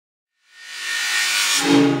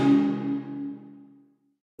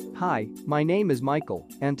Hi, my name is Michael,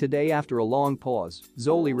 and today after a long pause,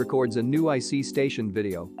 Zoli records a new ICStation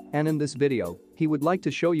video, and in this video, he would like to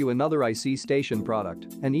show you another ICStation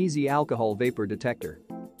product, an easy alcohol vapor detector.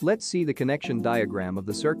 Let's see the connection diagram of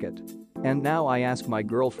the circuit. And now I ask my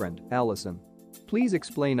girlfriend, Allison. Please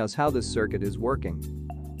explain us how this circuit is working.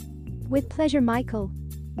 With pleasure, Michael.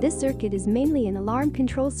 This circuit is mainly an alarm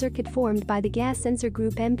control circuit formed by the gas sensor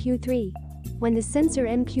group MQ-3. When the sensor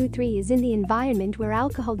MQ-3 is in the environment where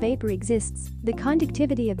alcohol vapor exists, the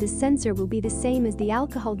conductivity of the sensor will be the same as the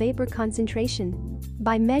alcohol vapor concentration.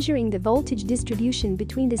 By measuring the voltage distribution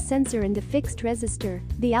between the sensor and the fixed resistor,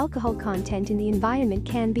 the alcohol content in the environment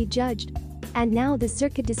can be judged. And now the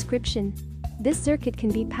circuit description. This circuit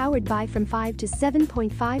can be powered by from 5 to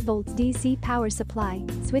 7.5 volts DC power supply.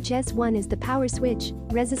 Switch S1 is the power switch,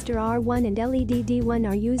 resistor R1 and LED D1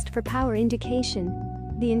 are used for power indication.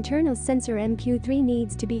 The internal sensor MQ-3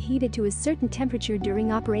 needs to be heated to a certain temperature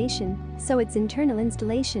during operation, so its internal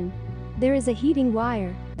installation. There is a heating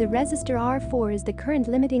wire. The resistor R4 is the current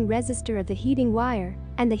limiting resistor of the heating wire,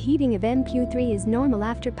 and the heating of MQ-3 is normal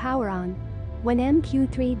after power on. When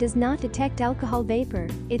MQ-3 does not detect alcohol vapor,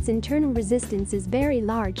 its internal resistance is very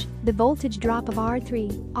large, the voltage drop of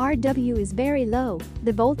R3, RW is very low,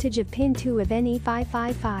 the voltage of pin 2 of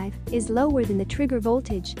NE555 is lower than the trigger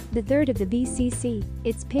voltage, the third of the VCC,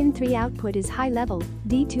 its pin 3 output is high level,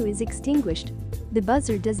 D2 is extinguished. The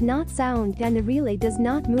buzzer does not sound and the relay does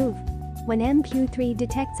not move. When MQ-3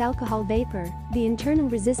 detects alcohol vapor, the internal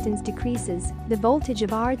resistance decreases, the voltage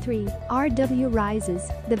of R3, RW rises,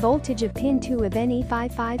 the voltage of pin 2 of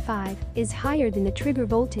NE555 is higher than the trigger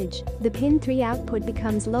voltage, the pin 3 output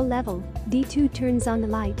becomes low level, D2 turns on the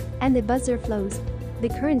light, and the buzzer flows. The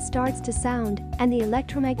current starts to sound, and the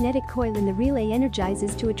electromagnetic coil in the relay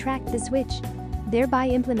energizes to attract the switch, thereby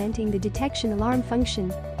implementing the detection alarm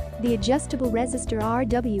function. The adjustable resistor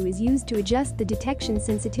RW is used to adjust the detection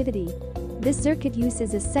sensitivity. This circuit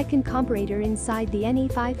uses a second comparator inside the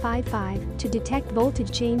NE555 to detect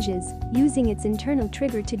voltage changes, using its internal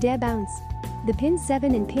trigger to debounce. The pin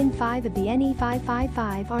 7 and pin 5 of the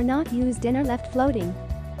NE555 are not used and are left floating.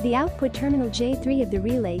 The output terminal J3 of the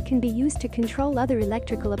relay can be used to control other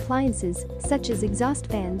electrical appliances, such as exhaust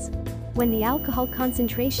fans. When the alcohol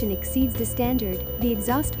concentration exceeds the standard, the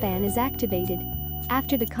exhaust fan is activated.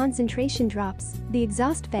 After the concentration drops, the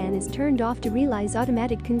exhaust fan is turned off to realize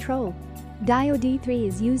automatic control. Diode D3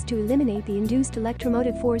 is used to eliminate the induced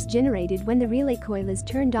electromotive force generated when the relay coil is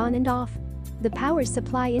turned on and off. The power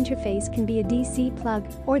supply interface can be a DC plug,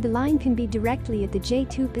 or the line can be directly at the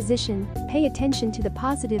J2 position. Pay attention to the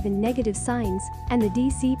positive and negative signs, and the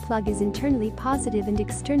DC plug is internally positive and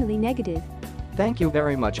externally negative. Thank you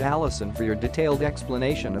very much, Allison, for your detailed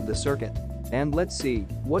explanation of the circuit. And let's see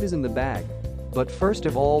what is in the bag. But first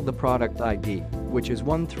of all, the product ID, which is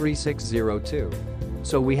 13602.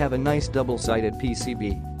 So we have a nice double-sided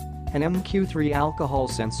PCB, an MQ-3 alcohol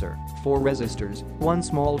sensor, 4 resistors, 1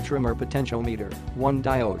 small trimmer potentiometer, 1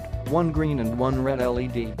 diode, 1 green and 1 red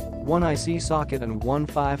LED, 1 IC socket and 1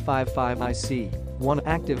 555 IC, 1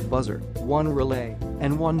 active buzzer, 1 relay,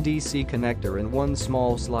 and 1 DC connector and 1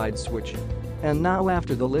 small slide switch. And now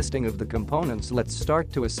after the listing of the components, let's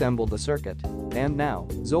start to assemble the circuit. And now,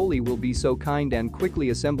 Zoli will be so kind and quickly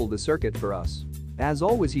assemble the circuit for us. As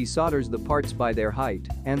always, he solders the parts by their height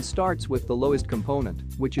and starts with the lowest component,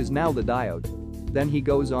 which is now the diode. Then he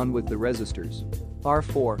goes on with the resistors.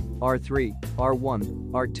 R4, R3,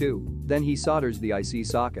 R1, R2, then he solders the IC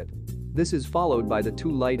socket. This is followed by the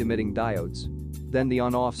 2 light-emitting diodes. Then the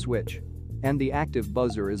on-off switch. And the active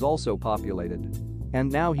buzzer is also populated. And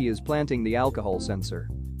now he is planting the alcohol sensor.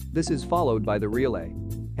 This is followed by the relay.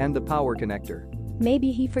 And the power connector.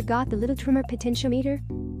 Maybe he forgot the little trimmer potentiometer?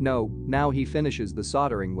 No, now he finishes the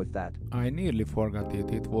soldering with that. I nearly forgot it.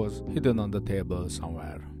 It was hidden on the table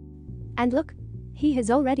somewhere. And look, he has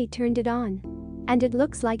already turned it on. And it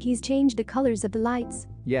looks like he's changed the colors of the lights.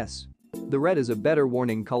 Yes. The red is a better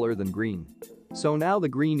warning color than green. So now the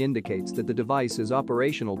green indicates that the device is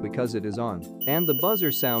operational because it is on, and the buzzer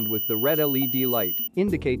sound with the red LED light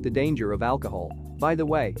indicate the danger of alcohol. By the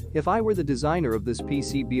way, if I were the designer of this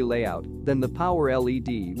PCB layout, then the power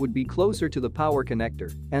LED would be closer to the power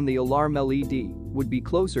connector, and the alarm LED would be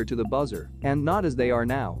closer to the buzzer, and not as they are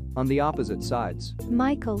now, on the opposite sides.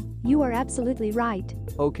 Michael, you are absolutely right.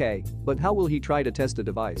 Okay, but how will he try to test a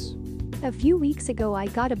device? A few weeks ago I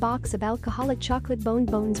got a box of alcoholic chocolate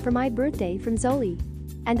bonbons for my birthday from Zoli.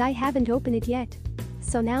 And I haven't opened it yet.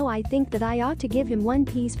 So now I think that I ought to give him 1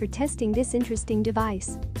 piece for testing this interesting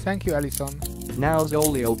device. Thank you, Allison. Now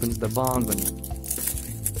Zoli opens the bonbon,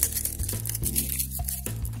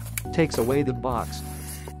 takes away the box,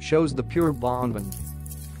 shows the pure bonbon.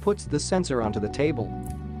 Puts the sensor onto the table.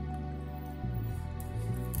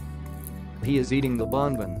 He is eating the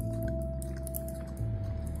bonbon.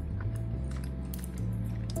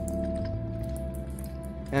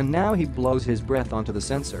 And now he blows his breath onto the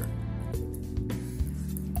sensor.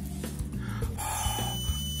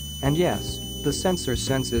 And yes, the sensor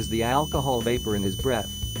senses the alcohol vapor in his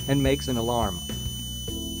breath and makes an alarm.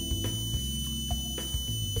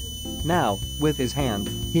 Now, with his hand,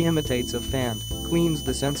 he imitates a fan, cleans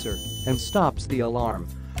the sensor, and stops the alarm.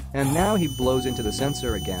 And now he blows into the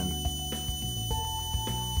sensor again.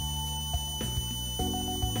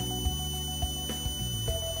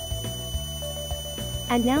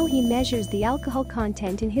 And now he measures the alcohol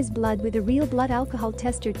content in his blood with a real blood alcohol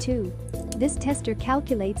tester too. This tester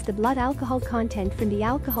calculates the blood alcohol content from the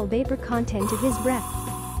alcohol vapor content of his breath.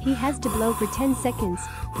 He has to blow for 10 seconds.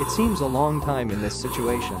 It seems a long time in this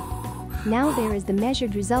situation. Now there is the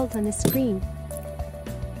measured result on the screen.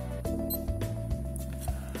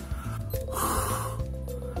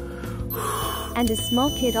 And the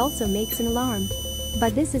small kid also makes an alarm.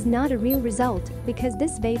 But this is not a real result because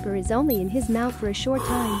this vapor is only in his mouth for a short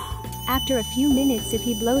time. After a few minutes, if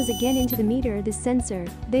he blows again into the meter or the sensor,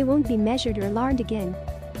 they won't be measured or alarmed again.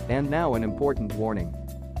 And now an important warning.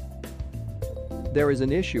 There is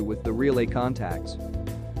an issue with the relay contacts.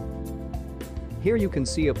 Here you can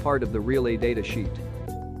see a part of the relay data sheet.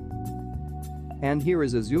 And here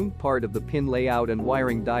is a zoomed part of the pin layout and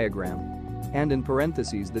wiring diagram. And in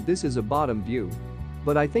parentheses that this is a bottom view.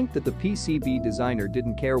 But I think that the PCB designer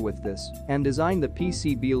didn't care with this and designed the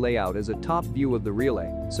PCB layout as a top view of the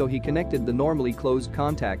relay, so he connected the normally closed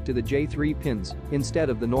contact to the J3 pins instead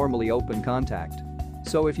of the normally open contact.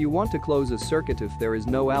 So if you want to close a circuit if there is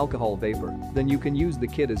no alcohol vapor, then you can use the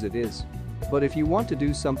kit as it is. But if you want to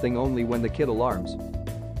do something only when the kit alarms,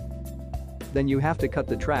 then you have to cut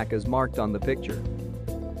the track as marked on the picture.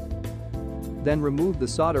 Then remove the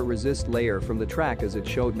solder resist layer from the track as it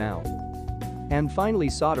showed now. And finally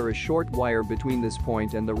solder a short wire between this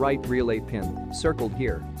point and the right relay pin, circled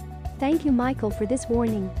here. Thank you, Michael, for this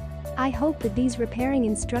warning. I hope that these repairing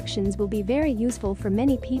instructions will be very useful for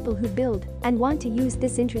many people who build and want to use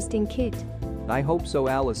this interesting kit. I hope so,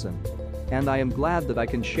 Allison. And I am glad that I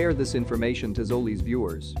can share this information to Zoli's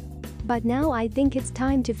viewers. But now I think it's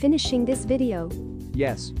time to finishing this video.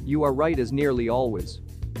 Yes, you are right as nearly always.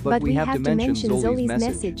 But we have to mention Zoli's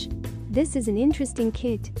message. This is an interesting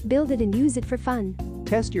kit, build it and use it for fun.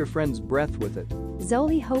 Test your friend's breath with it.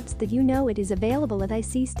 Zoli hopes that you know it is available at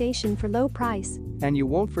ICStation for low price. And you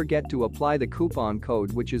won't forget to apply the coupon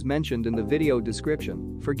code which is mentioned in the video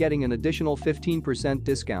description for getting an additional 15%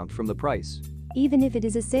 discount from the price. Even if it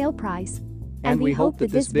is a sale price. And we hope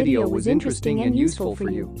that this video was interesting and useful for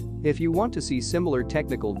you. If you want to see similar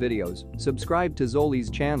technical videos, subscribe to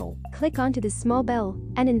Zoli's channel. Click onto the small bell,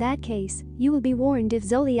 and in that case, you will be warned if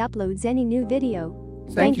Zoli uploads any new video.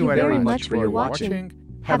 Thank you very much for watching.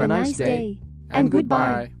 Have a nice day, and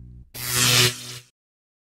goodbye.